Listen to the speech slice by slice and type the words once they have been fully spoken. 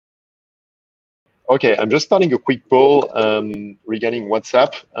Okay, I'm just starting a quick poll regarding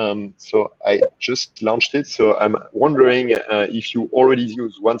WhatsApp. So I just launched it. So I'm wondering if you already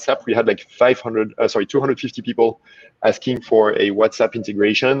use WhatsApp. We had like 250 people asking for a WhatsApp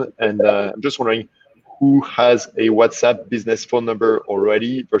integration, and I'm just wondering who has a WhatsApp business phone number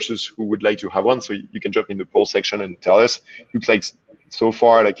already versus who would like to have one. So you can jump in the poll section and tell us. Looks like so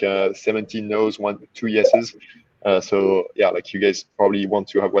far like 17 no's, 2 yeses. So yeah, like you guys probably want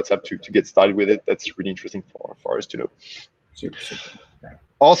to have WhatsApp to get started with it. That's really interesting for us to know. Super.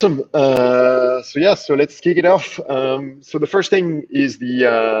 Awesome. So let's kick it off. So the first thing is the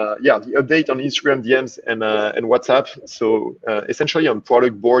update on Instagram DMs and WhatsApp. So essentially on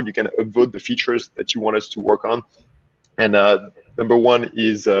product board, you can upvote the features that you want us to work on. And number one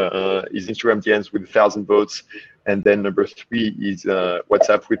is Instagram DMs with 1,000 votes. And then number 3 is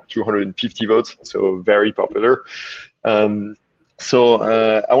WhatsApp with 250 votes. So very popular. I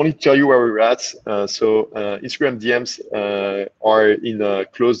want to tell you where we're at. Instagram DMs are in a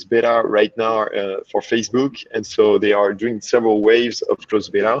closed beta right now for Facebook. And so they are doing several waves of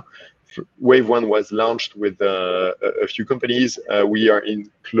closed beta. Wave 1 was launched with a few companies. We are in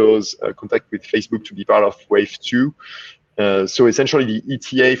close contact with Facebook to be part of Wave 2. So essentially, the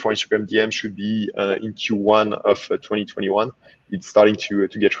ETA for Instagram DM should be in Q1 of 2021. It's starting to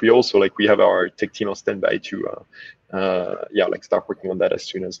get real. So like we have our tech team on standby to start working on that as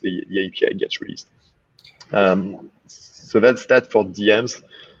soon as the API gets released. So that's that for DMs.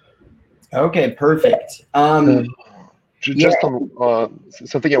 Okay, perfect. Just on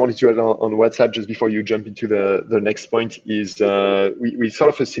something I wanted to add on WhatsApp just before you jump into the next point is we sort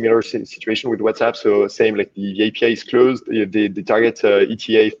of a similar situation with WhatsApp. So same, like the API is closed. The target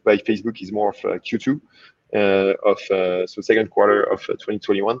ETA by Facebook is more of Q2 so second quarter of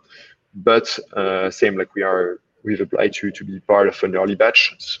 2021. But same, like we've applied to be part of an early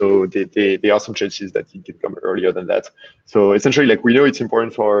batch. So there are some chances that it can come earlier than that. So essentially, like we know it's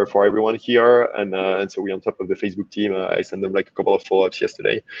important for everyone here, and so we're on top of the Facebook team. I sent them like a couple of follow-ups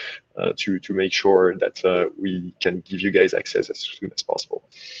yesterday to make sure that we can give you guys access as soon as possible.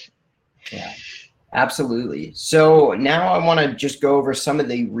 Yeah, absolutely. So now I want to just go over some of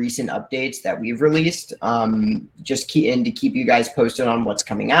the recent updates that we've released, to keep you guys posted on what's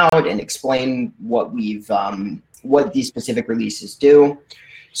coming out and explain what what these specific releases do.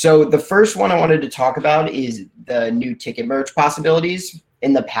 So the first one I wanted to talk about is the new ticket merge possibilities.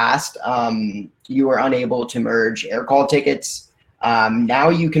 In the past, you were unable to merge air call tickets. Now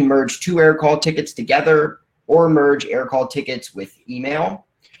you can merge 2 air call tickets together or merge air call tickets with email.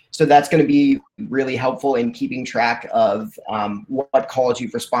 So that's going to be really helpful in keeping track of what calls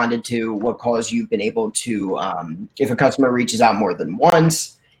you've responded to, what calls you've been able to, if a customer reaches out more than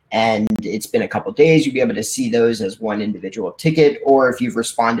once, and it's been a couple days, you'll be able to see those as one individual ticket, or if you've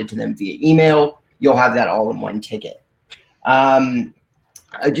responded to them via email, you'll have that all in one ticket.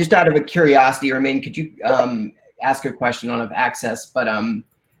 Just out of a curiosity, Romain, could you ask a question on Access, but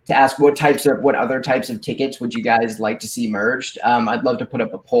to ask what other types of tickets would you guys like to see merged? I'd love to put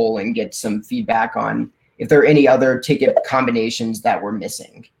up a poll and get some feedback on if there are any other ticket combinations that we're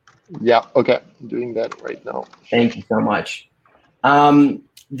missing. Yeah, okay, I'm doing that right now. Thank you so much.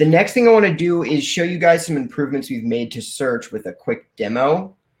 The next thing I want to do is show you guys some improvements we've made to search with a quick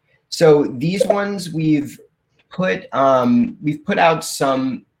demo. So these ones we've put out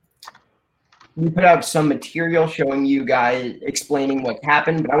some material showing you guys, explaining what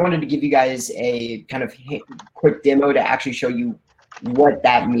happened, but I wanted to give you guys a kind of quick demo to actually show you what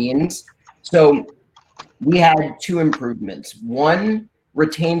that means. So we had 2 improvements. One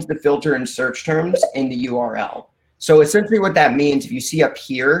retains the filter and search terms in the URL. So essentially what that means, if you see up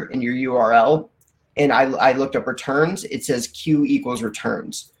here in your URL, and I looked up returns, it says Q equals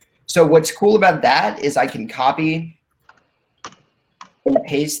returns. So what's cool about that is I can copy and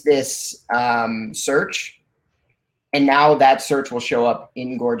paste this search, and now that search will show up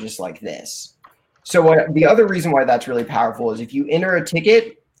in Gorgias like this. So the other reason why that's really powerful is if you enter a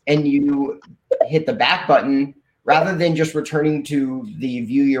ticket and you hit the back button, rather than just returning to the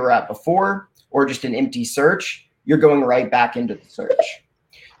view you were at before or just an empty search, you're going right back into the search.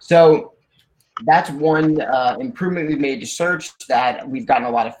 So that's one improvement we've made to search that we've gotten a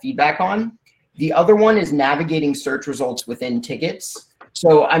lot of feedback on. The other one is navigating search results within tickets.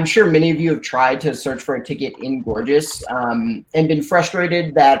 So I'm sure many of you have tried to search for a ticket in Gorgias and been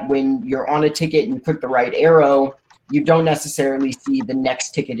frustrated that when you're on a ticket and you click the right arrow, you don't necessarily see the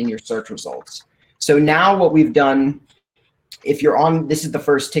next ticket in your search results. So now what we've done, if you're on, this is the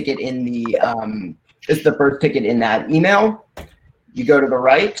first ticket in that email, you go to the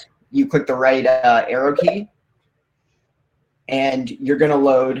right, you click the right arrow key, and you're going to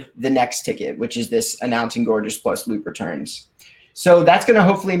load the next ticket, which is this announcing Gorgias plus loop returns. So that's going to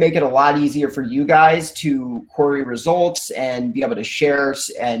hopefully make it a lot easier for you guys to query results and be able to share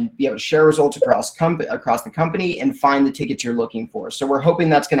results across the company and find the tickets you're looking for. So we're hoping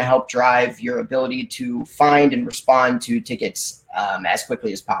that's going to help drive your ability to find and respond to tickets as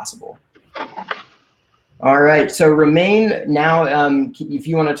quickly as possible. All right. So Romain, now if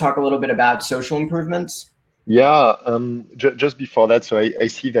you want to talk a little bit about social improvements. Yeah, just before that, so I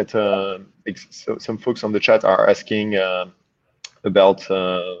see that some folks on the chat are asking about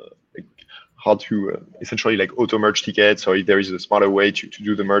like how to essentially like auto merge tickets, or if there is a smarter way to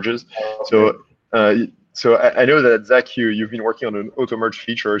do the merges. Okay. So I know that Zach, you've been working on an auto merge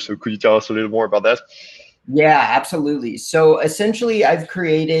feature. So could you tell us a little more about that? Yeah, absolutely. So essentially, I've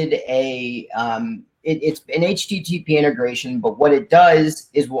created a it's an HTTP integration, but what it does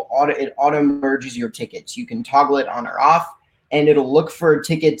is it auto merges your tickets. You can toggle it on or off, and it'll look for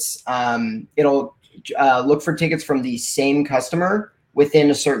tickets. It'll look for tickets from the same customer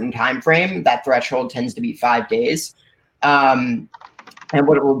within a certain time frame. That threshold tends to be 5 days. And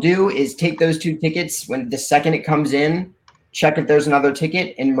what it will do is take those two tickets when the second it comes in, check if there's another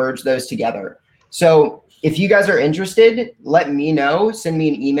ticket, and merge those together. So if you guys are interested, let me know. Send me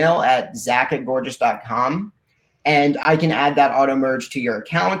an email at zach@gorgias.com, and I can add that auto merge to your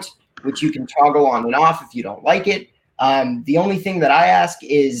account, which you can toggle on and off if you don't like it. The only thing that I ask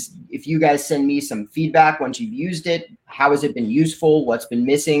is if you guys send me some feedback once you've used it, how has it been useful, what's been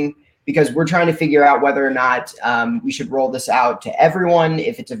missing, because we're trying to figure out whether or not we should roll this out to everyone,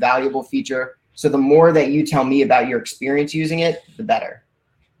 if it's a valuable feature. So the more that you tell me about your experience using it, the better.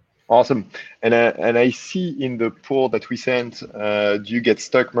 Awesome. And I see in the poll that we sent, do you get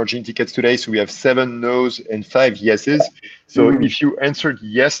stuck merging tickets today? So we have 7 no's and 5 yeses. So if you answered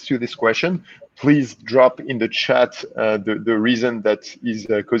yes to this question, please drop in the chat the reason that is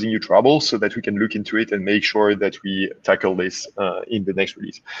causing you trouble, so that we can look into it and make sure that we tackle this in the next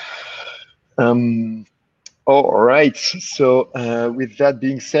release. All right. So with that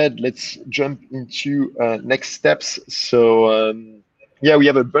being said, let's jump into next steps. So yeah, we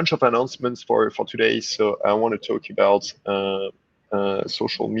have a bunch of announcements for today. So I want to talk about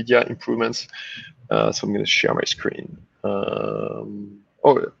social media improvements. So I'm going to share my screen. Oh,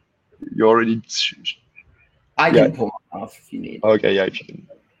 you already. I can pull it off if you need. Okay, yeah, if you can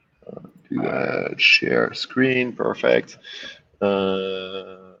do that, share screen, perfect.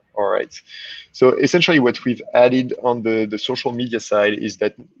 All right. So essentially what we've added on the social media side is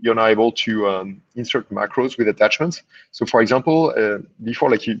that you're now able to insert macros with attachments. So for example, before,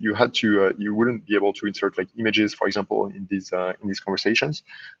 like you had to, you wouldn't be able to insert like images, for example, in these conversations.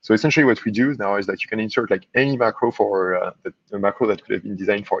 So essentially what we do now is that you can insert like any macro for a macro that could have been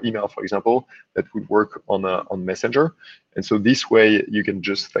designed for email, for example, that would work on Messenger. And so this way you can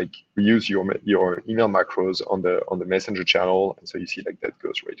just like reuse your email macros on the Messenger channel. And so you see like that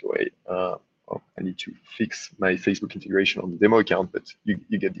goes right away. Oh, I need to fix my Facebook integration on the demo account, but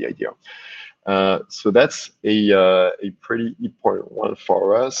you get the idea. So that's a pretty important one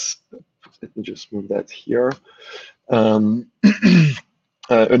for us. Let me just move that here.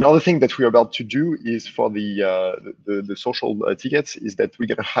 Another thing that we're about to do is for the social tickets is that we're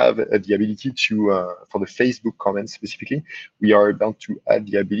going to have the ability to, for the Facebook comments specifically, we are about to add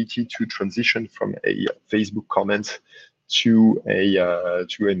the ability to transition from a Facebook comment to a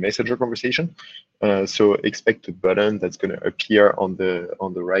Messenger conversation. So expect a button that's going to appear on the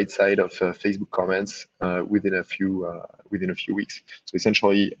right side of Facebook comments within a few weeks. So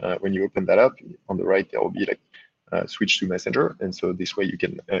essentially, when you open that up, on the right there will be like switch to Messenger, and so this way you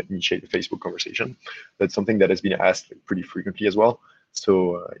can initiate a Facebook conversation. That's something that has been asked pretty frequently as well.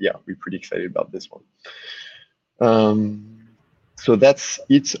 So yeah, we're pretty excited about this one. So that's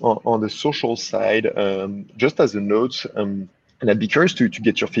it on the social side. Just as a note, and I'd be curious to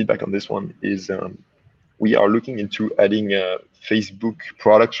get your feedback on this one, is we are looking into adding Facebook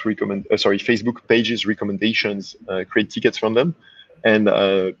Facebook pages recommendations, create tickets from them, and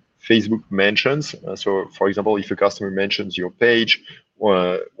Facebook mentions. So for example, if a customer mentions your page,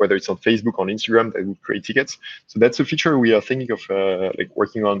 whether it's on Facebook or on Instagram, they will create tickets. So that's a feature we are thinking of like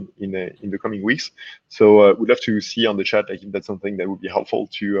working on in the coming weeks. So we'd love to see on the chat like if that's something that would be helpful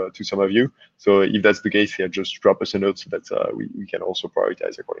to some of you. So if that's the case, yeah, just drop us a note so that we can also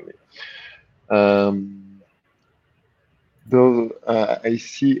prioritize accordingly. Though I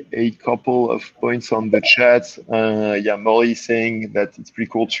see a couple of points on the chat. Yeah, Molly saying that it's pretty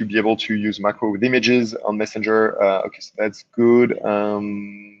cool to be able to use macro with images on Messenger. Okay, so that's good. Oh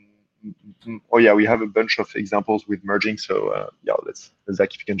yeah, we have a bunch of examples with merging. So yeah,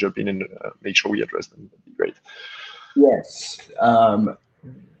 Zach, if you can jump in and make sure we address them, that'd be great. Yes.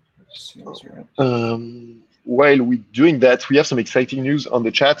 While we're doing that, we have some exciting news on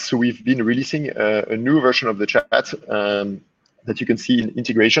the chat. So we've been releasing a new version of the chat that you can see in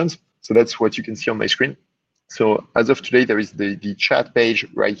integrations. So that's what you can see on my screen. So as of today, there is the chat page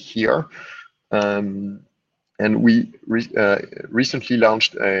right here. And we recently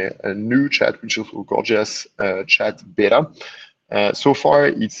launched a new chat, which is called Gorgias Chat Beta. So far,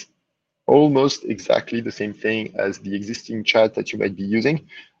 it's almost exactly the same thing as the existing chat that you might be using.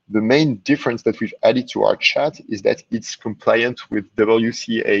 The main difference that we've added to our chat is that it's compliant with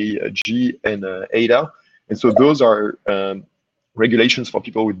WCAG and ADA. And so those are regulations for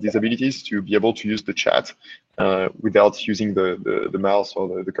people with disabilities to be able to use the chat without using the mouse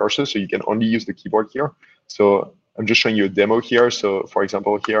or the cursor. So you can only use the keyboard here. So I'm just showing you a demo here. So for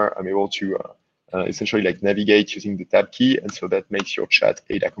example, here I'm able to essentially like navigate using the tab key. And so that makes your chat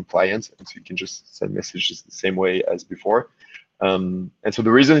ADA compliant. And so you can just send messages the same way as before. And so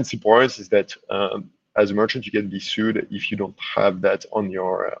the reason it's important is that as a merchant, you can be sued if you don't have that on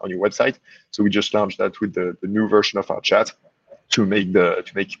your website. So we just launched that with the new version of our chat to make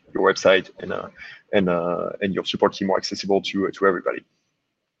your website and your support team more accessible to everybody.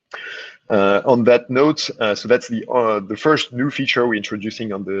 On that note, so that's the first new feature we're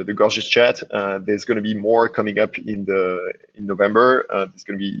introducing on the Gorgias chat. There's going to be more coming up in November.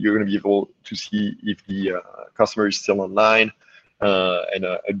 You're going to be able to see if the customer is still online. And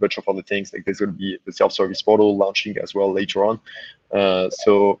a bunch of other things. Like there's going to be the self-service portal launching as well later on.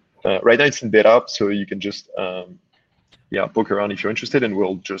 So right now it's in beta, so you can just poke around if you're interested, and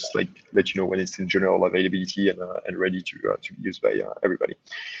we'll just like let you know when it's in general availability and ready to be used by everybody.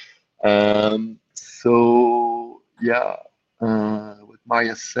 So yeah, what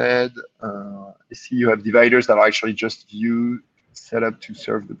Maria said. I see you have dividers that are actually just view set up to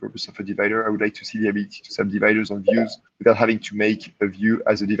serve the purpose of a divider. I would like to see the ability to set dividers on views without having to make a view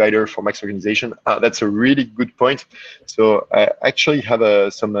as a divider for max organization. That's a really good point. So I actually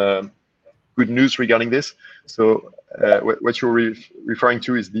have some good news regarding this. So what you're referring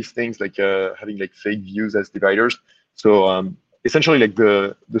to is these things like having like fake views as dividers. So essentially like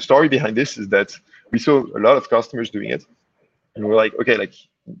the story behind this is that we saw a lot of customers doing it. And we're like, okay, like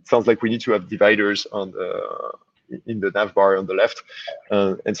it sounds like we need to have dividers in the nav bar on the left.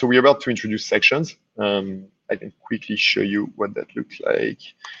 And so we're about to introduce sections. I can quickly show you what that looks like.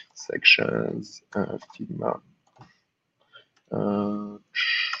 Sections, Figma.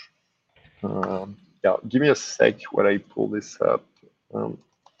 Yeah, give me a sec while I pull this up.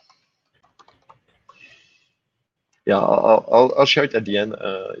 Yeah, I'll share it at the end.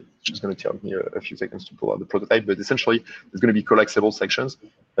 It's just going to take me a few seconds to pull out the prototype, but essentially there's going to be collapsible sections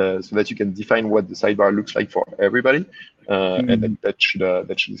so that you can define what the sidebar looks like for everybody, and that should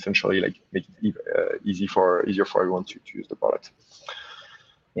essentially like make it easier for everyone to use the product.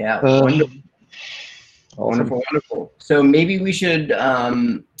 Yeah, wonderful. Awesome. Wonderful. So maybe we should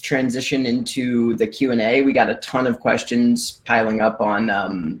transition into the Q&A. We got a ton of questions piling up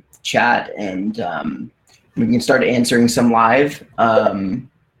on chat, and we can start answering some live.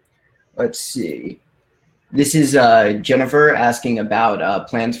 Let's see. This is Jennifer asking about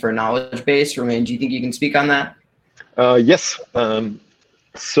plans for a knowledge base. Romain, do you think you can speak on that? Yes.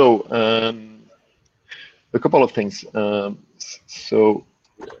 So a couple of things.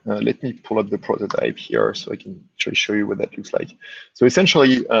 Let me pull up the prototype here so I can actually show you what that looks like. So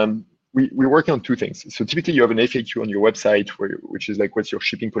essentially, we're working on two things. So typically you have an FAQ on your website, which is like, what's your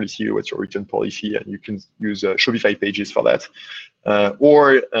shipping policy, what's your return policy, and you can use Shopify pages for that.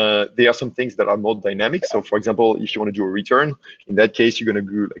 Or there are some things that are more dynamic. So for example, if you want to do a return, in that case, you're going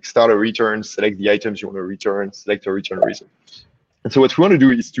to go like start a return, select the items you want to return, select a return reason. And so what we want to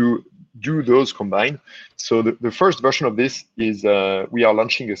do is to do those combined. So the first version of this is we are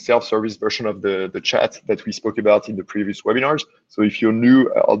launching a self-service version of the chat that we spoke about in the previous webinars. So if you're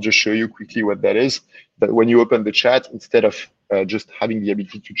new, I'll just show you quickly what that is. That when you open the chat, instead of just having the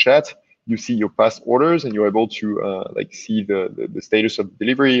ability to chat, you see your past orders and you're able to like see the status of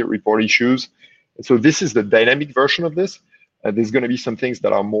delivery, report issues. And so this is the dynamic version of this. There's going to be some things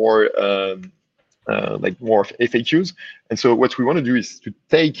that are more like more of FAQs. And so what we want to do is to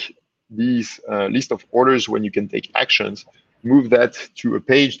take these list of orders when you can take actions, move that to a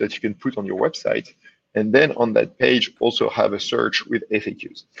page that you can put on your website, and then on that page also have a search with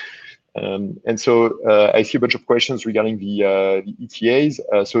FAQs. And so I see a bunch of questions regarding the ETAs.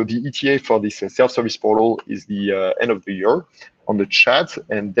 So the ETA for this self-service portal is the end of the year on the chat,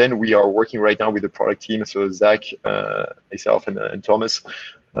 and then we are working right now with the product team, so Zach, myself, and Thomas,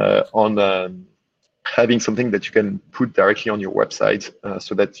 on having something that you can put directly on your website,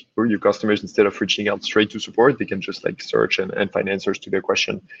 so that your customers, instead of reaching out straight to support, they can just like search and find answers to their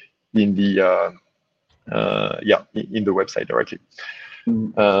question in the in the website directly.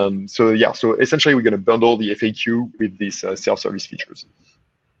 So essentially we're going to bundle the FAQ with these self-service features.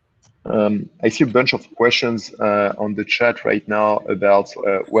 I see a bunch of questions on the chat right now about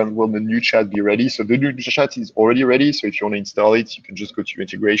when will the new chat be ready. So the new chat is already ready. So if you want to install it, you can just go to your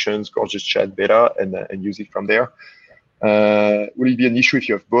integrations, Gorgias Chat Beta, and use it from there. Will it be an issue if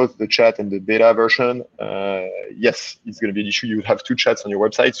you have both the chat and the beta version? Yes, it's going to be an issue. You will have two chats on your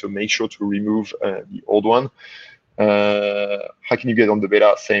website, so make sure to remove the old one. How can you get on the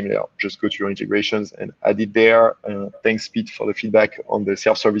beta? Same layer. Just go to your integrations and add it there. Thanks, Pete, for the feedback on the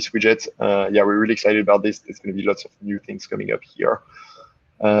self-service widget. Yeah, we're really excited about this. There's going to be lots of new things coming up here.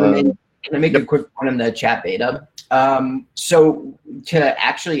 Can I make a quick point on the chat beta? So to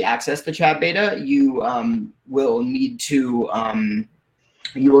actually access the chat beta, you will need to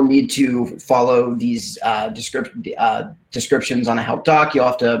follow these descriptions on a help doc. You'll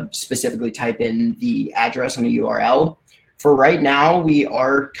have to specifically type in the address on the URL. For right now, we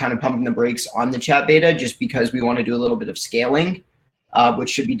are kind of pumping the brakes on the chat beta just because we want to do a little bit of scaling, which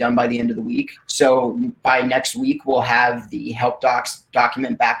should be done by the end of the week. So by next week, we'll have the help docs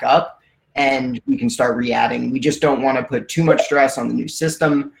document back up and we can start re-adding. We just don't want to put too much stress on the new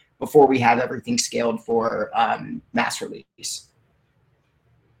system before we have everything scaled for mass release.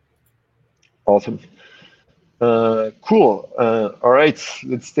 Awesome. Cool. All right,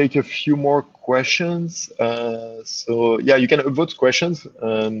 let's take a few more questions. So yeah, you can upvote questions.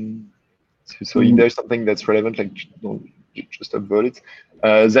 So if there's something that's relevant, like don't just upvote it.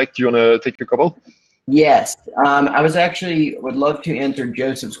 Zach, do you want to take a couple? Yes, I would love to answer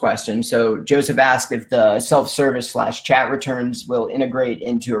Joseph's question. So Joseph asked if the self-service / chat returns will integrate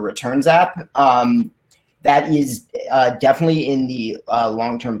into a returns app. That is definitely in the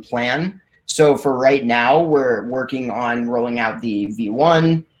long-term plan. So for right now, we're working on rolling out the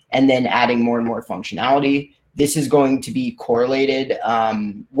V1 and then adding more and more functionality. This is going to be correlated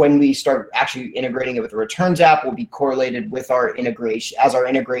when we start actually integrating it with the returns app. Will be correlated with our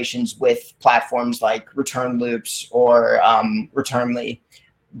integrations with platforms like Return Loops or Returnly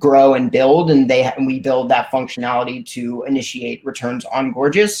grow and build, and we build that functionality to initiate returns on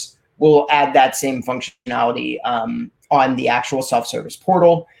Gorgias. We'll add that same functionality on the actual self-service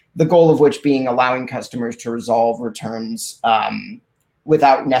portal. The goal of which being allowing customers to resolve returns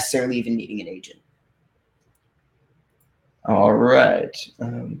without necessarily even needing an agent. All right.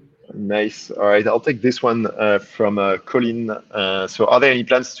 Nice. All right, I'll take this one from Colin. So are there any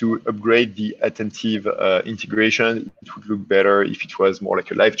plans to upgrade the Attentive integration? It would look better if it was more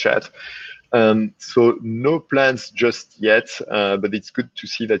like a live chat. So no plans just yet, but it's good to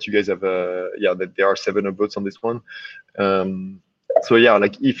see that you guys have, that there are 7 upvotes on this one. So yeah,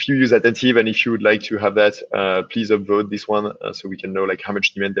 like if you use Attentive and if you would like to have that, please upvote this one so we can know like how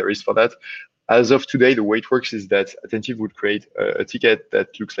much demand there is for that. As of today, the way it works is that Attentive would create a ticket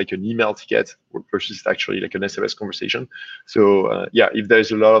that looks like an email ticket versus actually like an SMS conversation. So yeah, if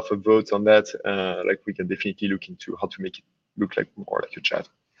there's a lot of votes on that, like we can definitely look into how to make it look like more like a chat.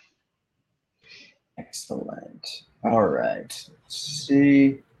 Excellent. All right. Let's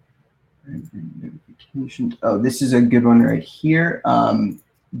see. Oh, this is a good one right here.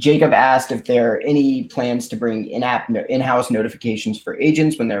 Jacob asked if there are any plans to bring in-house notifications for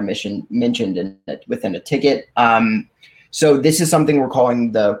agents when they're mentioned within a ticket. So this is something we're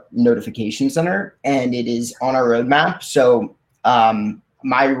calling the Notification Center, and it is on our roadmap. So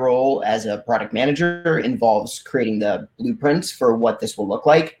my role as a product manager involves creating the blueprints for what this will look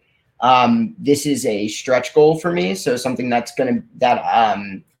like. This is a stretch goal for me, so something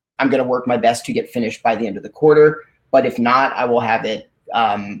I'm gonna work my best to get finished by the end of the quarter. But if not, I will have it.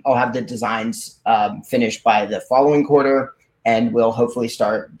 I'll have the designs finished by the following quarter, and we'll hopefully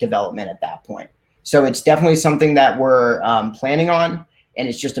start development at that point. So it's definitely something that we're planning on, and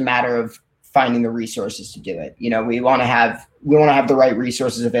it's just a matter of finding the resources to do it. You know, we want to have the right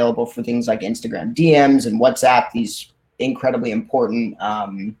resources available for things like Instagram DMs and WhatsApp. These incredibly important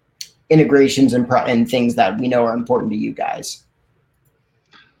integrations and things that we know are important to you guys.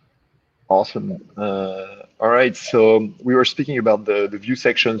 Awesome. All right, so we were speaking about the view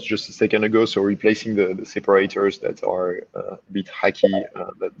sections just a second ago, so replacing the separators that are a bit hacky,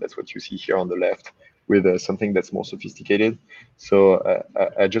 that's what you see here on the left, with something that's more sophisticated. So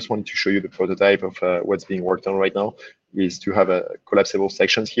I just wanted to show you the prototype of what's being worked on right now, is to have a collapsible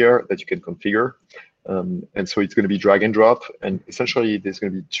sections here that you can configure. And so it's going to be drag and drop, and essentially there's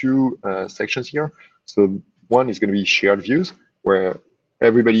going to be 2 sections here. So one is going to be shared views, where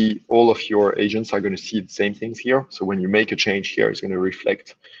everybody, all of your agents are going to see the same things here. So when you make a change here, it's going to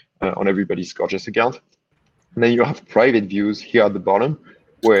reflect on everybody's Gorgias account. And then you have private views here at the bottom,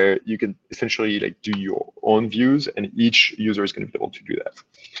 where you can essentially like do your own views, and each user is going to be able to do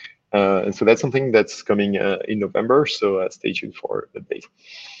that. And so that's something that's coming in November. So stay tuned for the date.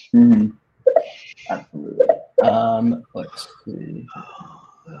 Mm-hmm. Absolutely. Let's see.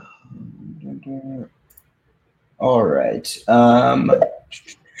 All right.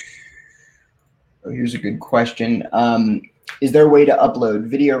 Here's a good question. Is there a way to upload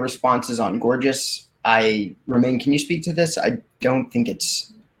video responses on Gorgias? Romain, can you speak to this? I don't think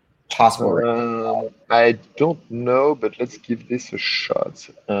it's possible. I don't know, but let's give this a shot.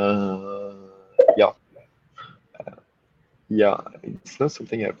 Yeah, it's not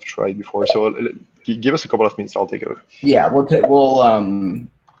something I've tried before. So give us a couple of minutes. I'll take a look. Yeah, we'll take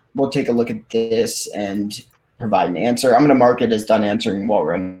a look at this and provide an answer. I'm going to mark it as done answering while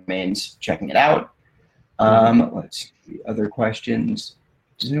Romain's checking it out. Let's see, other questions.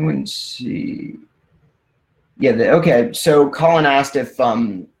 Does anyone see? Yeah, okay. So Colin asked if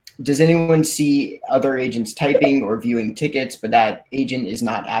does anyone see other agents typing or viewing tickets, but that agent is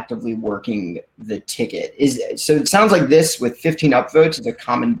not actively working the ticket? So it sounds like this with 15 upvotes is a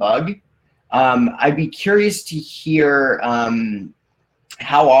common bug. I'd be curious to hear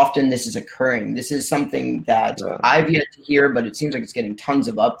how often this is occurring. This is something that I've yet to hear, but it seems like it's getting tons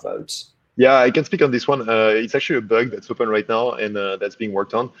of upvotes. Yeah, I can speak on this one. It's actually a bug that's open right now, and that's being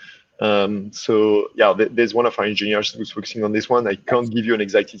worked on. So yeah, there's one of our engineers who's focusing on this one. I can't give you an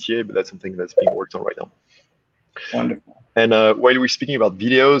exact ETA, but that's something that's being worked on right now. Wonderful. And while we're speaking about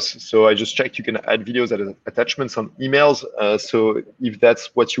videos, so I just checked, you can add videos as attachments on emails. So if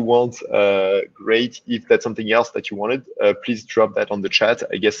that's what you want, great. If that's something else that you wanted, please drop that on the chat.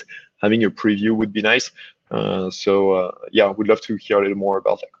 I guess having a preview would be nice. Yeah, we'd love to hear a little more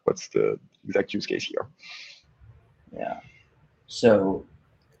about like what's the exact use case here. Yeah. So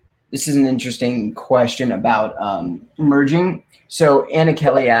this is an interesting question about merging. So Anna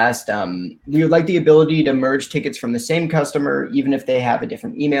Kelly asked, do you like the ability to merge tickets from the same customer, even if they have a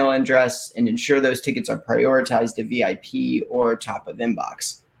different email address, and ensure those tickets are prioritized to VIP or top of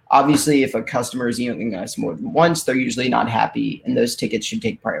inbox? Obviously, if a customer is emailing us more than once, they're usually not happy, and those tickets should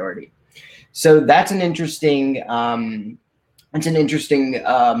take priority. So that's an interesting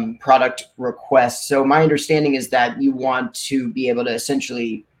product request. So my understanding is that you want to be able to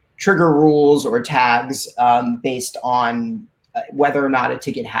essentially trigger rules or tags based on whether or not a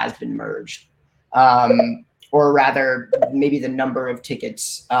ticket has been merged, or rather maybe the number of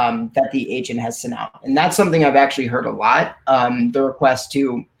tickets that the agent has sent out. And that's something I've actually heard a lot, the request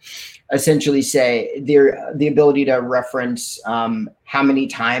to essentially say the ability to reference how many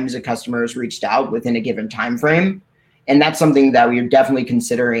times a customer has reached out within a given time frame. And that's something that we're definitely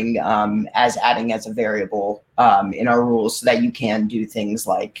considering as adding as a variable in our rules, so that you can do things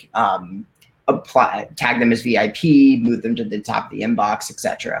like tag them as VIP, move them to the top of the inbox,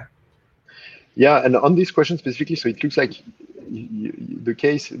 etc. Yeah, and on this question specifically, so it looks like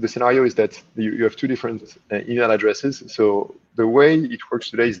the scenario is that you have two different email addresses. So the way it works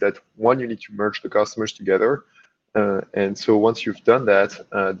today is that one, you need to merge the customers together. And so once you've done that,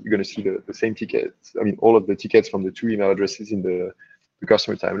 you're going to see the same tickets. I mean, all of the tickets from the two email addresses in the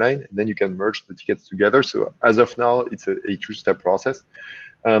customer timeline, and then you can merge the tickets together. So as of now, it's a two-step process.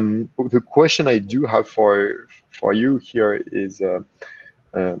 The question I do have for you here is,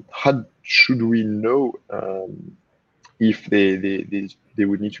 how should we know if they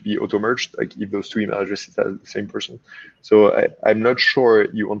would need to be auto-merged, like if those two email addresses are the same person? So I'm not sure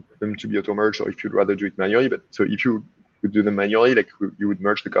you want them to be auto-merged, or if you'd rather do it manually. But so if you would do them manually, like you would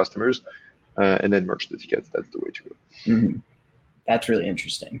merge the customers and then merge the tickets. That's the way to go. Mm-hmm. That's really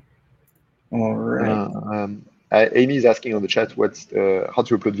interesting. All right. Amy is asking on the chat what's how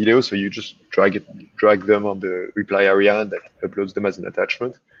to upload videos. So you just drag them on the reply area, and that uploads them as an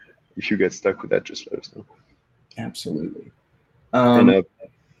attachment. If you get stuck with that, just let us know. Absolutely. Okay.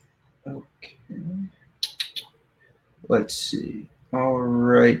 Let's see. All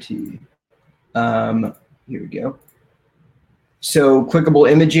righty. Here we go. So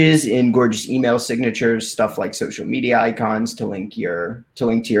clickable images in Gorgias email signatures, stuff like social media icons to link to your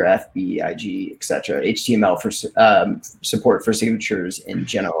FB, IG, etc. HTML for support for signatures in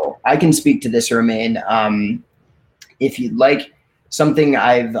general. I can speak to this, Romain, if you'd like.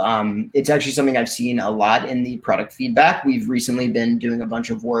 It's actually something I've seen a lot in the product feedback. We've recently been doing a bunch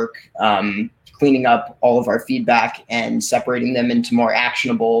of work cleaning up all of our feedback and separating them into more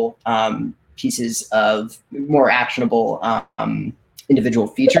actionable pieces of more actionable individual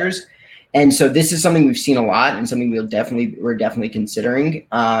features. And so this is something we've seen a lot and something we're definitely considering.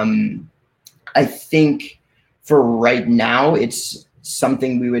 I think for right now, it's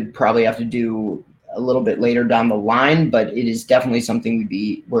something we would probably have to do a little bit later down the line, but it is definitely something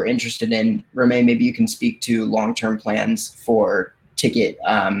we're interested in. Romain, maybe you can speak to long-term plans for ticket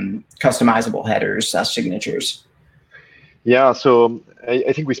customizable headers, signatures. Yeah, so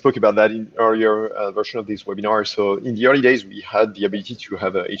I think we spoke about that in earlier version of this webinar. So in the early days, we had the ability to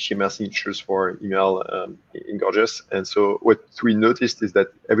have HTML signatures for email in Gorgias. And so what we noticed is that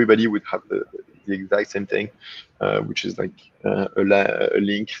everybody would have the exact same thing, which is like a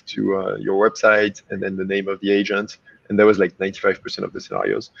link to your website and then the name of the agent. And that was like 95% of the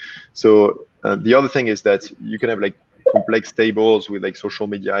scenarios. So the other thing is that you can have like complex tables with like social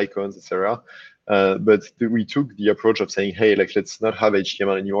media icons, etc. But we took the approach of saying, hey, like let's not have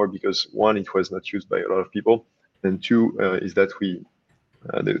HTML anymore because one, it was not used by a lot of people, and two, is that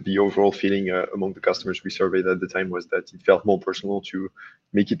the overall feeling among the customers we surveyed at the time was that it felt more personal to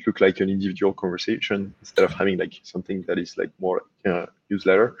make it look like an individual conversation instead of having like something that is like more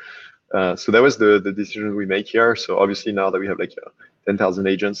newsletter. So that was the decision we make here. So obviously now that we have like 10,000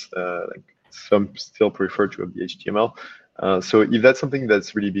 agents, like some still prefer to have the HTML. So if that's something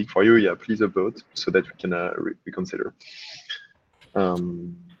that's really big for you, yeah, please upvote so that we can reconsider.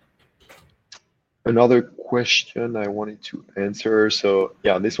 Another question I wanted to answer. So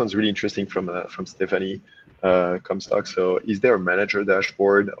yeah, this one's really interesting from Stephanie Comstock. So is there a manager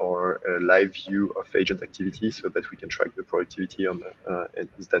dashboard or a live view of agent activity so that we can track the productivity on the, and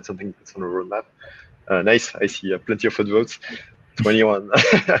is that something that's on a roadmap? Nice, I see plenty of votes. 21.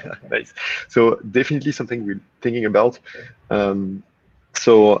 Nice. So definitely something we're thinking about. Honestly,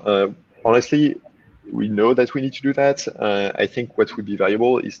 we know that we need to do that. I think what would be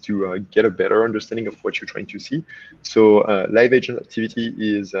valuable is to get a better understanding of what you're trying to see. So live agent activity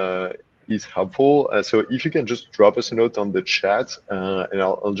is helpful. So if you can just drop us a note on the chat, and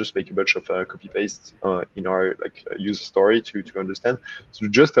I'll just make a bunch of copy pastes in our like user story to understand. So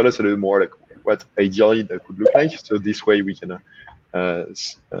just tell us a little more like what ideally that would look like. So this way we can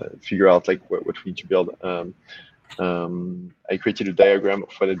figure out like what we need to build. I created a diagram of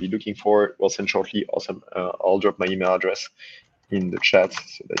what I'd be looking for. We'll send shortly. Awesome. I'll drop my email address in the chat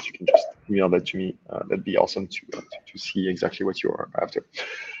so that you can just email that to me. That'd be awesome to see exactly what you are after.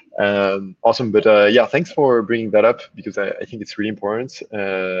 Awesome. But yeah, thanks for bringing that up because I think it's really important,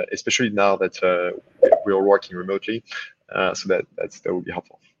 especially now that we're working remotely. So that would be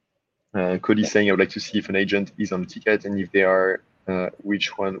helpful. Cody's saying I would like to see if an agent is on the ticket and if they are,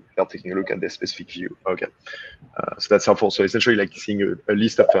 which one without taking a look at the specific view. Okay, so that's helpful. So essentially like seeing a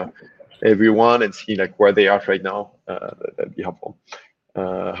list of everyone and seeing like where they are right now, that'd be helpful.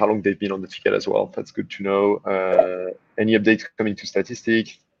 How long they've been on the ticket as well. That's good to know. Any updates coming to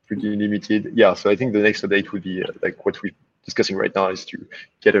statistics? Pretty limited. Yeah, so I think the next update would be like what we're discussing right now is to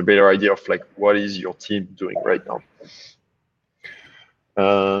get a better idea of like what is your team doing right now.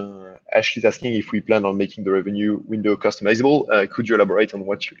 Ashley's asking if we plan on making the revenue window customizable. Could you elaborate on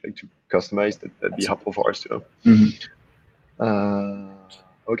what you'd like to customize? That'd be helpful for us to know.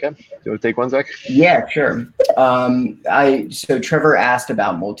 Okay, do you want to take one, Zach? Yeah, sure. So Trevor asked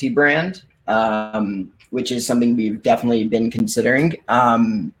about multi-brand, which is something we've definitely been considering.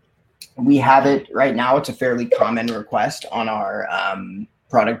 We have it right now. It's a fairly common request on our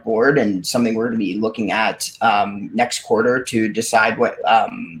product board and something we're going to be looking at next quarter to decide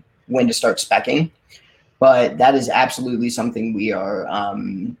when to start speccing. But that is absolutely something we are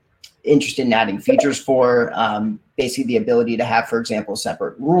interested in adding features for. Basically the ability to have, for example,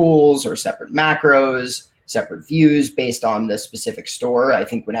 separate rules or separate macros, separate views based on the specific store, I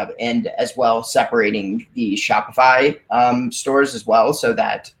think would have, and as well separating the Shopify stores as well, so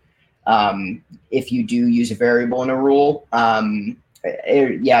that if you do use a variable in a rule, a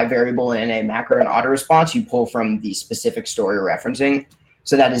variable in a macro and auto response, you pull from the specific store you're referencing.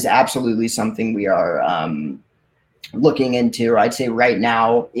 So that is absolutely something we are looking into. I'd say right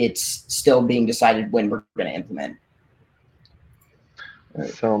now it's still being decided when we're going to implement.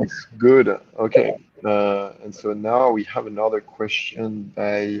 Sounds good. Okay. And so now we have another question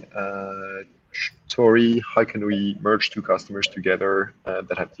by Tori. How can we merge two customers together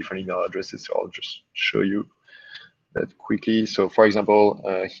that have different email addresses? So I'll just show you that quickly. So for example,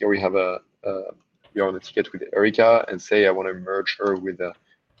 here we have we are on a ticket with Erica and say I want to merge her with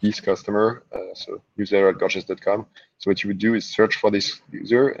this customer. So user@gorgias.com. So what you would do is search for this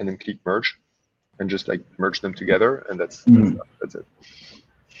user and then click merge and just like merge them together. And that's it.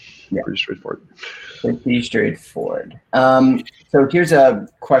 Yeah. Pretty straightforward. Pretty straightforward. So here's a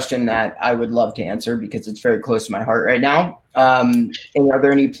question that I would love to answer because it's very close to my heart right now. And are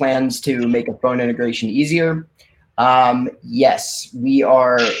there any plans to make a phone integration easier? Yes, we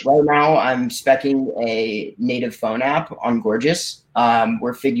are. Right now, I'm speccing a native phone app on Gorgias.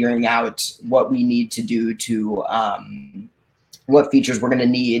 We're figuring out what we need to do to what features we're going to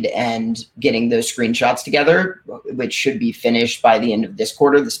need and getting those screenshots together, which should be finished by the end of this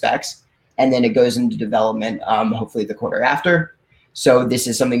quarter, the specs. And then it goes into development, hopefully the quarter after. So this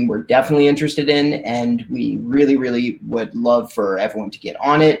is something we're definitely interested in, and we really, really would love for everyone to get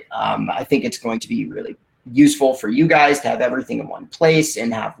on it. I think it's going to be really useful for you guys to have everything in one place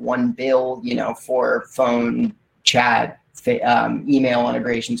and have one bill, you know, for phone, chat, email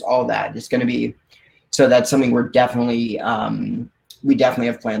integrations, all that. It's going to be, so that's something we're definitely, we definitely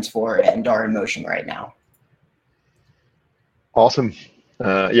have plans for and are in motion right now. Awesome.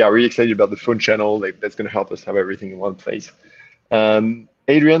 Yeah, really excited about the phone channel. That's going to help us have everything in one place.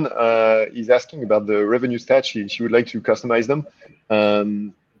 Adrian is asking about the revenue stats. She would like to customize them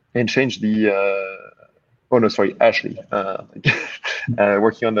and change the. Oh no, sorry, Ashley.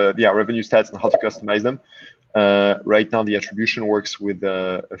 Working on the revenue stats and how to customize them. Right now, the attribution works with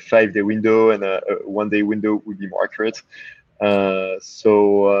a 5-day window, and a 1-day window would be more accurate.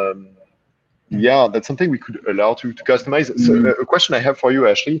 Yeah, that's something we could allow to customize. So a question I have for you,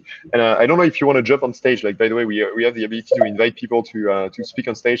 Ashley, and I don't know if you want to jump on stage. Like, by the way, we have the ability to invite people to speak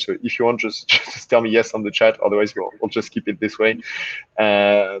on stage. So if you want, just tell me yes on the chat. Otherwise, we'll just keep it this way.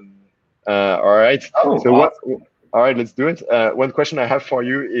 All right. All right, let's do it. One question I have for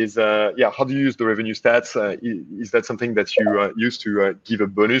you is, how do you use the revenue stats? Is that something that you use to give a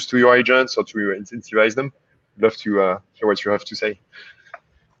bonus to your agents or to incentivize them? Love to hear what you have to say.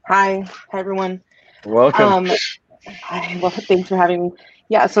 Hi everyone. Welcome. Well, thanks for having me.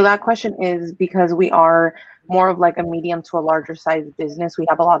 Yeah, so that question is because we are more of like a medium to a larger size business. We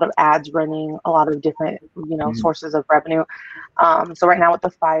have a lot of ads running, a lot of different, sources of revenue. So right now with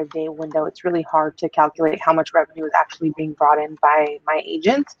the 5-day window, it's really hard to calculate how much revenue is actually being brought in by my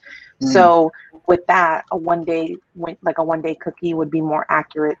agents. So with that, a 1-day cookie would be more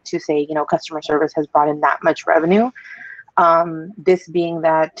accurate to say, customer service has brought in that much revenue. This being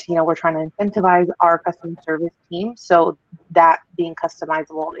that, we're trying to incentivize our customer service team. So that being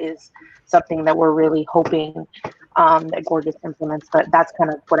customizable is something that we're really hoping that Gorgias implements. But that's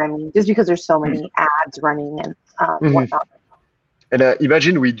kind of what I mean, just because there's so many ads running and whatnot. And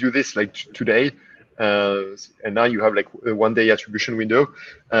imagine we do this like today, and now you have like a 1-day attribution window.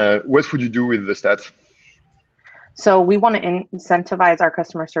 What would you do with the stats? So we want to incentivize our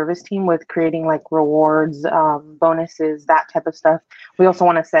customer service team with creating like rewards, bonuses, that type of stuff. We also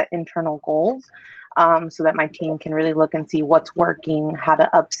want to set internal goals so that my team can really look and see what's working, how to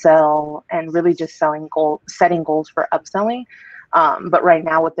upsell, and really just setting goals for upselling. But right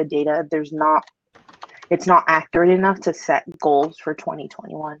now with the data, it's not accurate enough to set goals for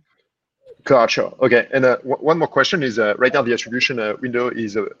 2021. Gotcha. Okay. And one more question is, right now the attribution window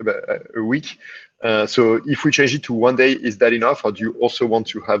is a week. So if we change it to 1 day, is that enough, or do you also want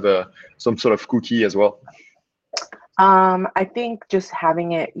to have some sort of cookie as well? I think just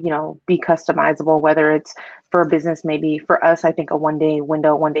having it, be customizable, whether it's for a business, maybe for us, I think a 1-day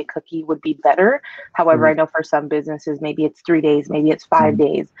window, 1-day cookie would be better. However, I know for some businesses, maybe it's 3 days, maybe it's 5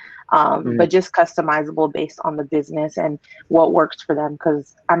 days, but just customizable based on the business and what works for them.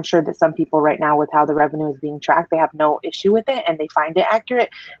 Because I'm sure that some people right now with how the revenue is being tracked, they have no issue with it and they find it accurate.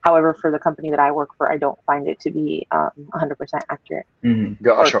 However, for the company that I work for, I don't find it to be 100% accurate.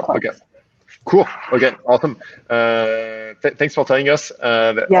 Gotcha. Okay. Cool. Okay. Awesome. Thanks for telling us.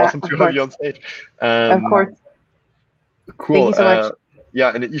 Awesome to have you on stage. Of course. Cool. Thank you so much.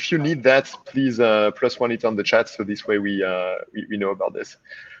 Yeah, and if you need that, please +1 it on the chat, so this way we know about this.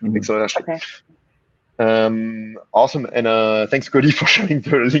 Thanks a lot, Ashley. Okay. Awesome, and thanks, Cody, for sharing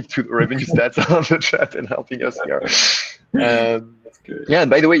the link to the revenue stats on the chat and helping us here. Yeah, and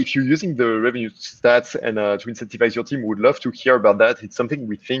by the way, if you're using the revenue stats and to incentivize your team, we would love to hear about that. It's something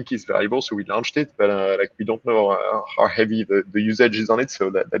we think is valuable, so we launched it, but we don't know how heavy the usage is on it, so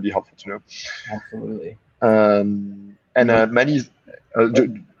that'd be helpful to know. Absolutely. And Manny's,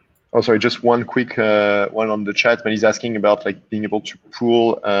 sorry, just one quick one on the chat. Manny's asking about being able to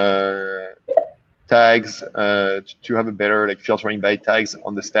pool tags to have a better filtering by tags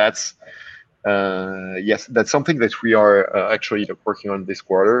on the stats. Yes, that's something that we are actually working on this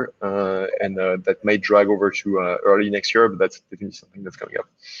quarter, and that may drag over to early next year, but that's definitely something that's coming up.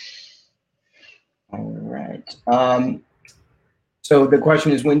 All right. So the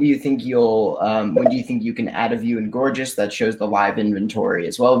question is, when do you think you can add a view in Gorgias that shows the live inventory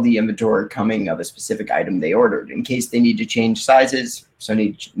as well as the inventory coming of a specific item they ordered in case they need to change sizes? So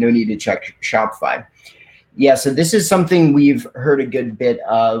no need to check Shopify. Yeah, so this is something we've heard a good bit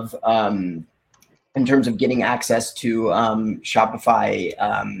of in terms of getting access to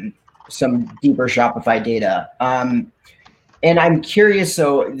Shopify, some deeper Shopify data. And I'm curious,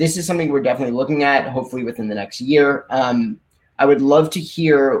 so this is something we're definitely looking at, hopefully within the next year. I would love to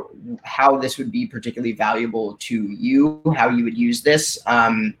hear how this would be particularly valuable to you, how you would use this.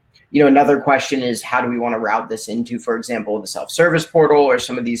 Another question is, how do we want to route this into, for example, the self-service portal or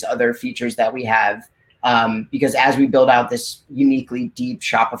some of these other features that we have? Because as we build out this uniquely deep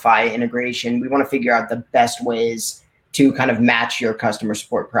Shopify integration, we want to figure out the best ways to kind of match your customer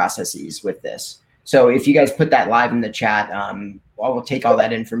support processes with this. So if you guys put that live in the chat, I will take all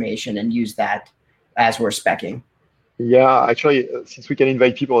that information and use that as we're speccing. Yeah, actually, since we can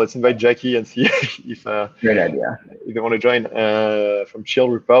invite people, let's invite Jackie and see if great idea. If they want to join from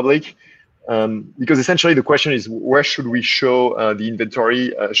Chill Republic. Because essentially the question is, where should we show the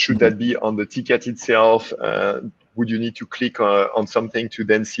inventory? Should that be on the ticket itself? Would you need to click on something to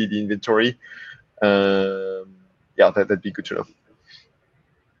then see the inventory? Yeah, that'd be good to know.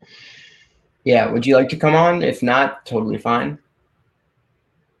 Yeah, would you like to come on? If not, totally fine.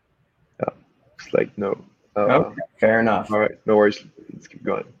 Yeah, looks like no. Okay, fair enough. All right, no worries. Let's keep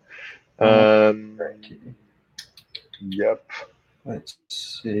going. Yep. Let's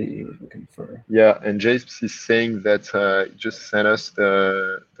see. Looking for. Yeah, and James is saying that he just sent us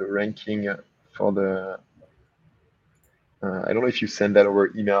the ranking for the. I don't know if you send that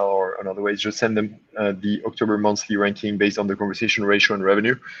over email or another way. Just send them the October monthly ranking based on the conversation ratio and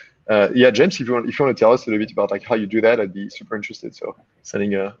revenue. Yeah, James, if you want to tell us a little bit about like how you do that, I'd be super interested. So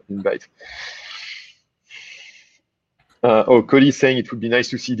sending an invite. Cody's saying it would be nice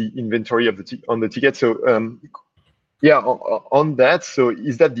to see the inventory of on the ticket. So yeah, on that, so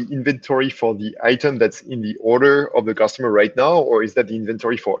is that the inventory for the item that's in the order of the customer right now, or is that the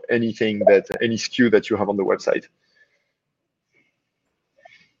inventory for anything any SKU that you have on the website?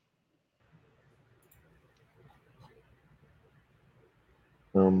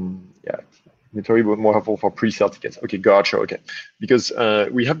 Yeah, inventory but more helpful for pre-sale tickets. Okay, gotcha. Okay, because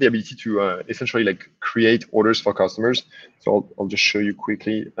we have the ability to essentially like create orders for customers. So I'll just show you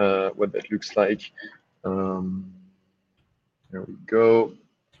quickly what that looks like. There we go.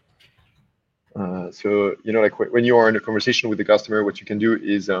 So like when you are in a conversation with the customer, what you can do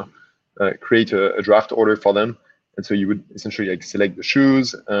is create a draft order for them, and so you would essentially like select the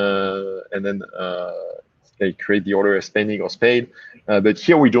shoes and then create the order as pending or paid. But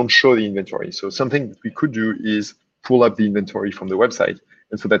here we don't show the inventory. So something that we could do is pull up the inventory from the website,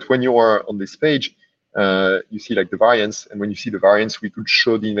 and so that when you are on this page, you see like the variance, and when you see the variance, we could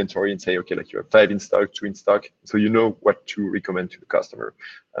show the inventory and say, okay, like you have 5 in stock, 2 in stock, so you know what to recommend to the customer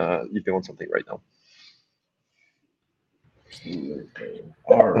if they want something right now.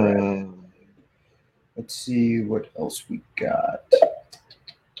 All right. Let's see what else we got.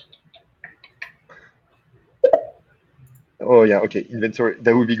 Oh yeah, okay. Inventory.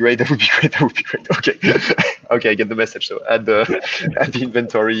 That would be great. That would be great. That would be great. Okay. Okay, I get the message. So add the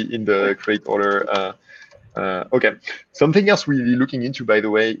inventory in the create order. Okay. Something else we're looking into, by the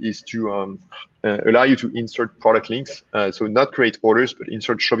way, is to allow you to insert product links. So not create orders, but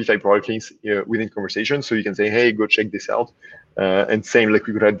insert Shopify product links within conversations. So you can say, hey, go check this out. And same, like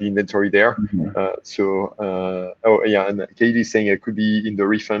we could add the inventory there. Oh yeah, and Katie is saying it could be in the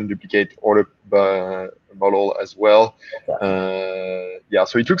refund duplicate order model as well. Yeah,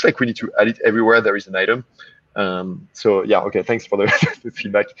 so it looks like we need to add it everywhere there is an item. So yeah, okay, thanks for the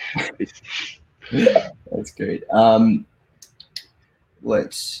feedback. That's great.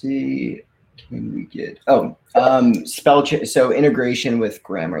 Let's see. Can we get spell check? So integration with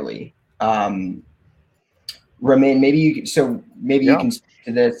Grammarly. Romain, maybe you can speak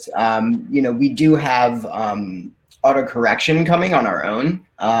to this. We do have autocorrection coming on our own.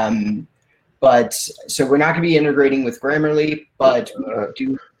 But so we're not going to be integrating with Grammarly, but we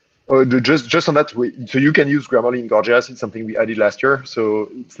do. Just on that, so you can use Grammarly in Gorgias. It's something we added last year.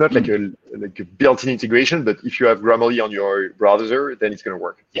 So it's not like a built-in integration, but if you have Grammarly on your browser, then it's going to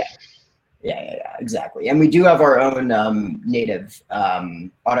work. Yeah, exactly. And we do have our own native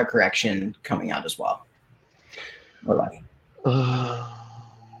autocorrection coming out as well.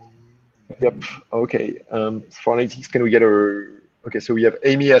 Yep. Okay. For analytics, can we get okay, so we have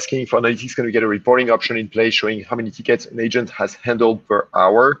Amy asking for analytics, can we get a reporting option in place showing how many tickets an agent has handled per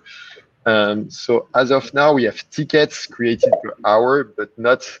hour? So as of now, we have tickets created per hour, but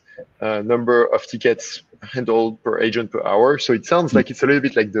not number of tickets handled per agent per hour. So it sounds like it's a little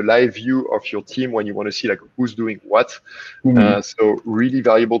bit like the live view of your team when you want to see like who's doing what. So really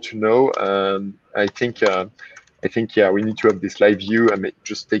valuable to know. I think yeah, we need to have this live view. I'm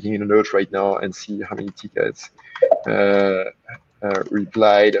just taking a note right now and see how many tickets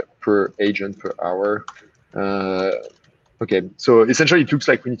replied per agent per hour. Okay, so essentially it looks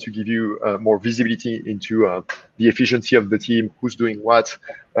like we need to give you more visibility into the efficiency of the team, who's doing what.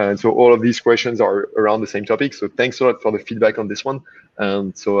 And so all of these questions are around the same topic. So thanks a lot for the feedback on this one.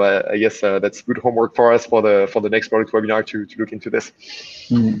 And so I guess that's good homework for us for the next product webinar to look into this.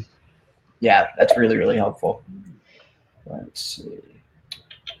 Yeah, that's really, really helpful. Let's see.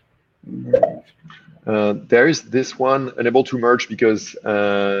 There is this one, unable to merge because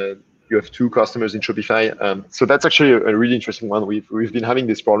you have two customers in Shopify. So that's actually a really interesting one. We've been having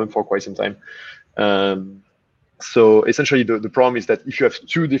this problem for quite some time. So essentially the problem is that if you have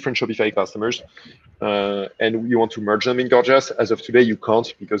two different Shopify customers and you want to merge them in Gorgias, as of today, you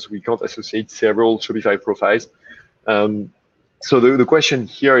can't because we can't associate several Shopify profiles. So the question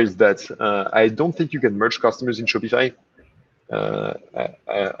here is that I don't think you can merge customers in Shopify.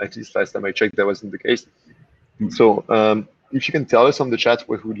 At least last time I checked, that wasn't the case. So if you can tell us on the chat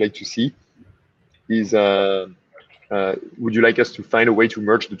what we would like to see is, would you like us to find a way to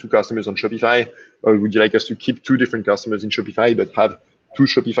merge the two customers on Shopify, or would you like us to keep two different customers in Shopify but have two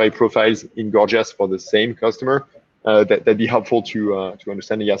Shopify profiles in Gorgias for the same customer? That'd be helpful to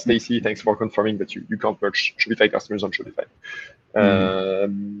understand. Yeah, Stacy, thanks for confirming that you can't merge Shopify customers on Shopify.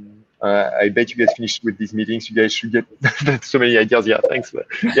 I bet you guys finished with these meetings. You guys should get so many ideas. Yeah, thanks. But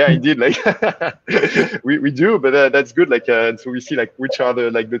yeah, indeed, like we do, but that's good. Like, and so we see like which are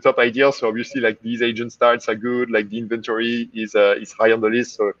the top ideas. So obviously, like these agent starts are good. Like the inventory is high on the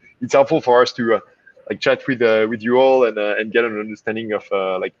list. So it's helpful for us to like chat with you all and get an understanding of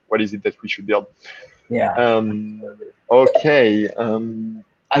like what is it that we should build. Yeah. Okay.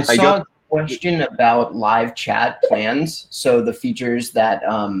 I saw a question about live chat plans. So the features that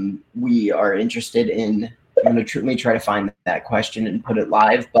we are interested in. I'm going to try to find that question and put it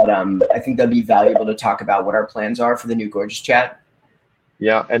live. But I think that'd be valuable to talk about what our plans are for the new Gorgias chat.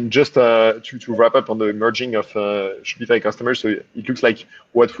 Yeah, and just to wrap up on the merging of Shopify customers, so it looks like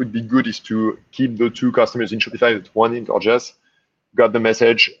what would be good is to keep the two customers in Shopify, but one in Gorgias. Got the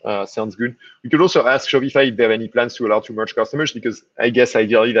message, sounds good. We could also ask Shopify if they have any plans to allow to merge customers, because I guess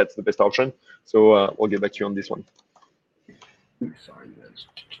ideally that's the best option. So we'll get back to you on this one.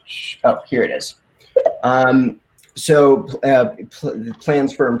 Oh, here it is. So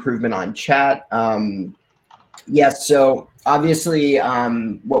plans for improvement on chat. Yes, so obviously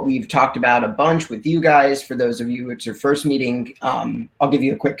what we've talked about a bunch with you guys, for those of you it's your first meeting, I'll give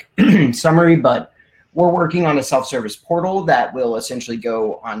you a quick summary, but we're working on a self-service portal that will essentially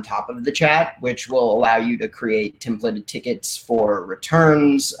go on top of the chat, which will allow you to create templated tickets for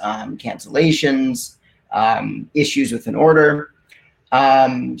returns, cancellations, issues with an order.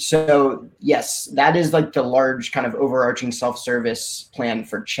 So yes, that is like the large kind of overarching self-service plan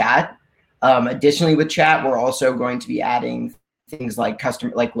for chat. Additionally, with chat, we're also going to be adding things like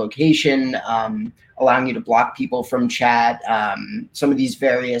customer, like location, allowing you to block people from chat, some of these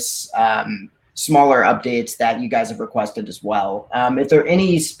various smaller updates that you guys have requested as well. If there are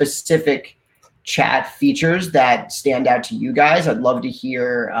any specific chat features that stand out to you guys, I'd love to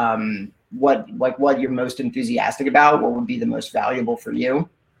hear what you're most enthusiastic about. What would be the most valuable for you?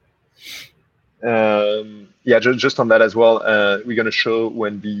 Yeah, just on that as well, we're going to show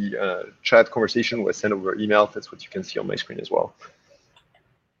when the chat conversation was sent over email. That's what you can see on my screen as well.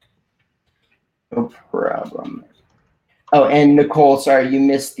 No problem. Oh, and Nicole, sorry, you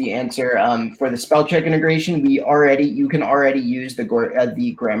missed the answer. For the spell check integration, you can already use the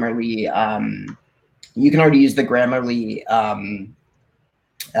Grammarly. You can already use the Grammarly.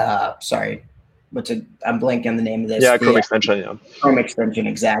 Sorry, I'm blanking on the name of this. Yeah, Chrome extension. Yeah. Chrome extension,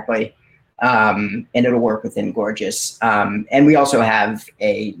 exactly. And it'll work within Gorgias. And we also have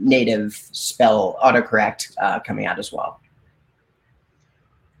a native spell autocorrect coming out as well.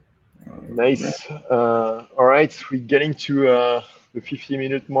 Nice. All right, we're getting to the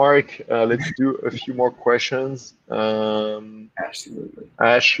 50-minute mark. Let's do a few more questions. Absolutely.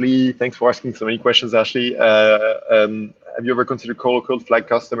 Ashley, thanks for asking so many questions, Ashley. Have you ever considered color-coded flag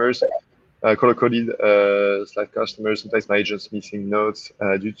customers? Color-coded flag customers, sometimes my agents missing notes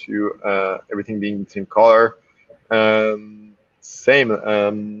due to everything being the same color. Same.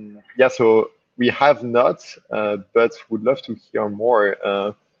 Yeah, so we have not, but would love to hear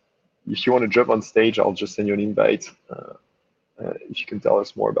more. If you want to jump on stage, I'll just send you an invite. If you can tell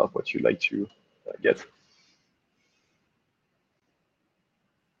us more about what you'd like to get.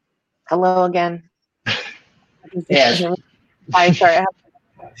 Hello again. Yes. Hi, sorry.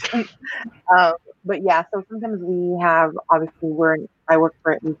 But yeah, so sometimes we have, obviously, I work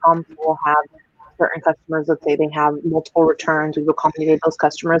for e-com, so we'll have certain customers, let's say they have multiple returns, we will accommodate those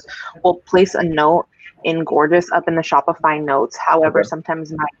customers. We'll place a note in Gorgias up in the Shopify notes. However, Okay.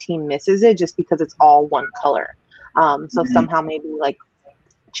 sometimes my team misses it just because it's all one color. So somehow maybe like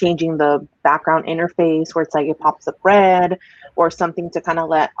changing the background interface where it's like it pops up red or something to kind of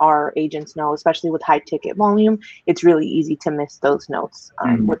let our agents know, especially with high ticket volume, it's really easy to miss those notes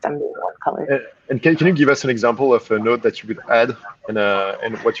with them being one color. And can you give us an example of a note that you would add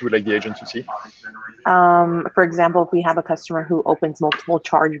and what you would like the agent to see? For example, if we have a customer who opens multiple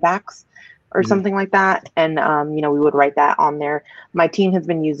chargebacks or something like that, and we would write that on there. My team has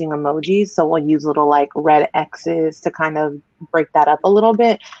been using emojis, so we'll use little like red X's to kind of break that up a little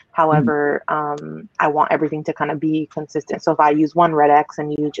bit. However, I want everything to kind of be consistent. So if I use one red X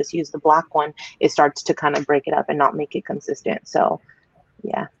and you just use the black one, it starts to kind of break it up and not make it consistent. So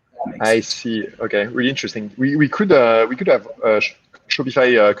yeah. I see. Okay, really interesting. We could have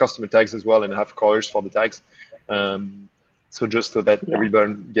Shopify customer tags as well and have colors for the tags. So just so that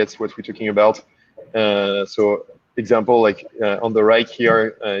everyone gets what we're talking about. So example, like on the right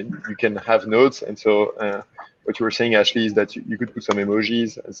here, you can have notes. And so what you were saying, Ashley, is that you could put some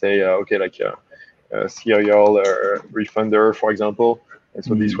emojis and say, okay, like serial or refunder, for example. And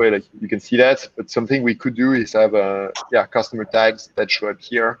so this way, like you can see that. But something we could do is have customer tags that show up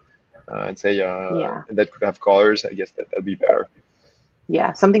here and say, and that could have colors. I guess that'd be better.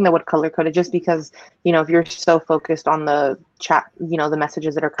 Yeah, something that would color code it, just because, if you're so focused on the chat, the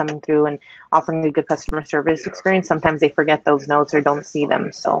messages that are coming through and offering a good customer service experience, sometimes they forget those notes or don't see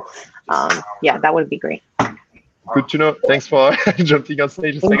them. So yeah, that would be great. Good to know. Thanks for jumping on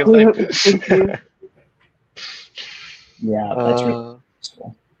stage a second time. Thank you. Yeah, that's really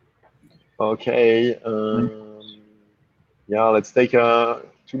useful. Okay. Yeah, let's take 2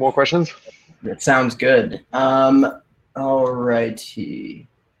 more questions. That sounds good. All righty.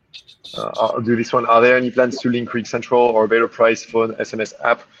 I'll do this one. Are there any plans to link RingCentral or better price phone SMS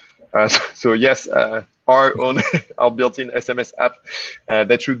app? So yes, our built-in SMS app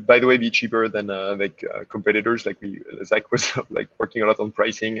that should, by the way, be cheaper than competitors. Like Zach was like working a lot on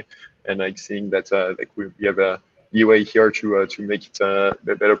pricing and like seeing that we have a leeway here to make it a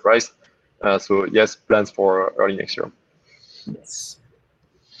better price. So yes, plans for early next year. Yes.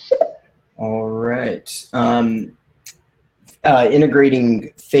 All right.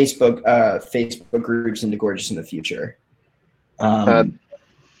 Integrating Facebook groups into Gorgias in the future. Go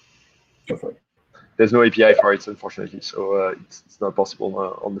for it. There's no API for it, unfortunately, so it's not possible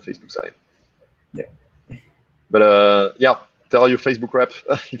on the Facebook side. Yeah. But yeah, tell your Facebook rep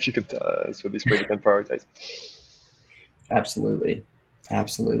if you could, so this way we can prioritize. Absolutely.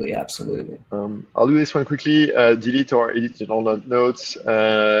 Absolutely. I'll do this one quickly. Delete or edit download notes.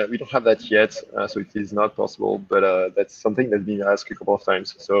 We don't have that yet, so it is not possible, but that's something that's been asked a couple of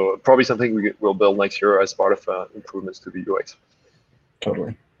times. So probably something we will build next year as part of improvements to the UX.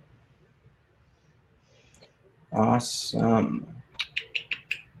 Totally. Awesome.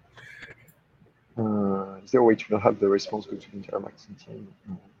 Is there a way to not have the response go to the entire marketing team?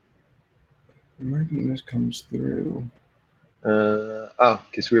 Marketing emails comes through.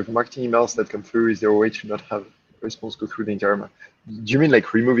 Okay, so we have marketing emails that come through. Is there a way to not have response go through the entire Do you mean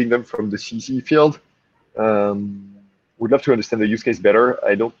like removing them from the CC field? Would love to understand the use case better.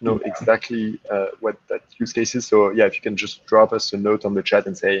 I don't know exactly what that use case is. So yeah, if you can just drop us a note on the chat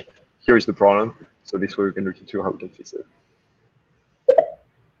and say, here is the problem. So this way we can look into how we can fix it.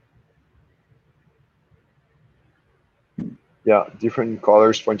 Yeah, different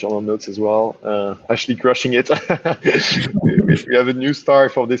colors for internal notes as well. Ashley crushing it. We have a new star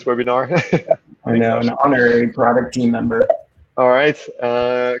for this webinar. I know, an honorary product team member. All right,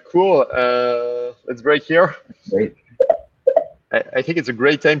 cool. Let's break here. Great. I think it's a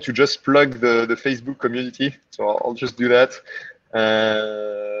great time to just plug the Facebook community. So I'll just do that.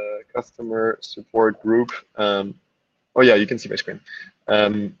 Customer support group. Oh yeah, you can see my screen.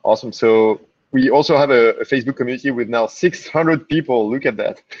 Awesome. So we also have a Facebook community with now 600 people. Look at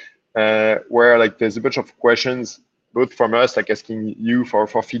that. Where like there's a bunch of questions, both from us, like asking you for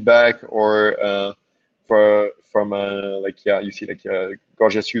feedback, or from you see like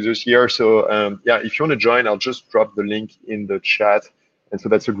Gorgias users here. So yeah, if you want to join, I'll just drop the link in the chat. And so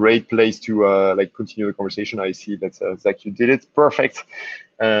that's a great place to like continue the conversation. I see that Zach, you did it perfect.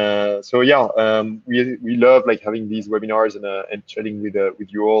 So yeah, we love like having these webinars and chatting with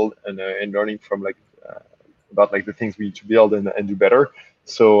you all and learning from like about like the things we need to build and do better.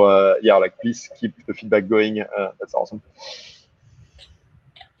 So yeah, like please keep the feedback going. That's awesome.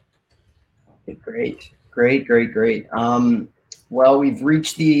 Okay, great. Great, great, great. Well, we've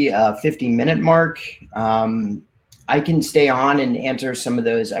reached the 50-minute mark. I can stay on and answer some of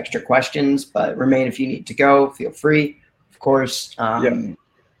those extra questions, but Romain, if you need to go, feel free. Of course. I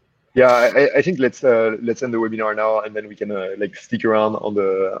think let's end the webinar now, and then we can like stick around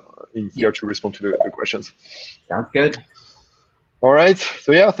in here to respond to the questions. Sounds good. All right.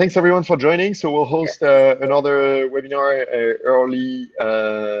 So yeah, thanks everyone for joining. So we'll host another webinar early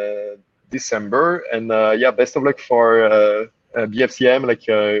December, and best of luck for BFCM. Like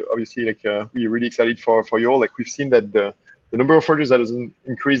obviously, like we're really excited for you all. Like we've seen that the number of orders that hasn't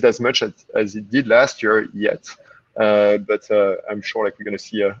increased as much as it did last year yet. But I'm sure like we're gonna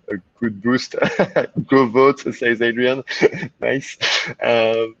see a good boost. Go vote, says Adrian. Nice.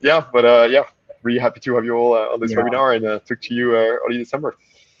 Really happy to have you all on this webinar and talk to you early December.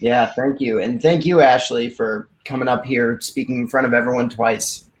 Yeah, thank you, and thank you, Ashley, for coming up here, speaking in front of everyone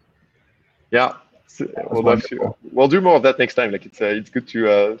twice. Yeah, we'll do more of that next time. Like it's good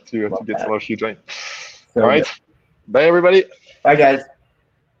to get some of you join. All right, bye everybody. Bye guys.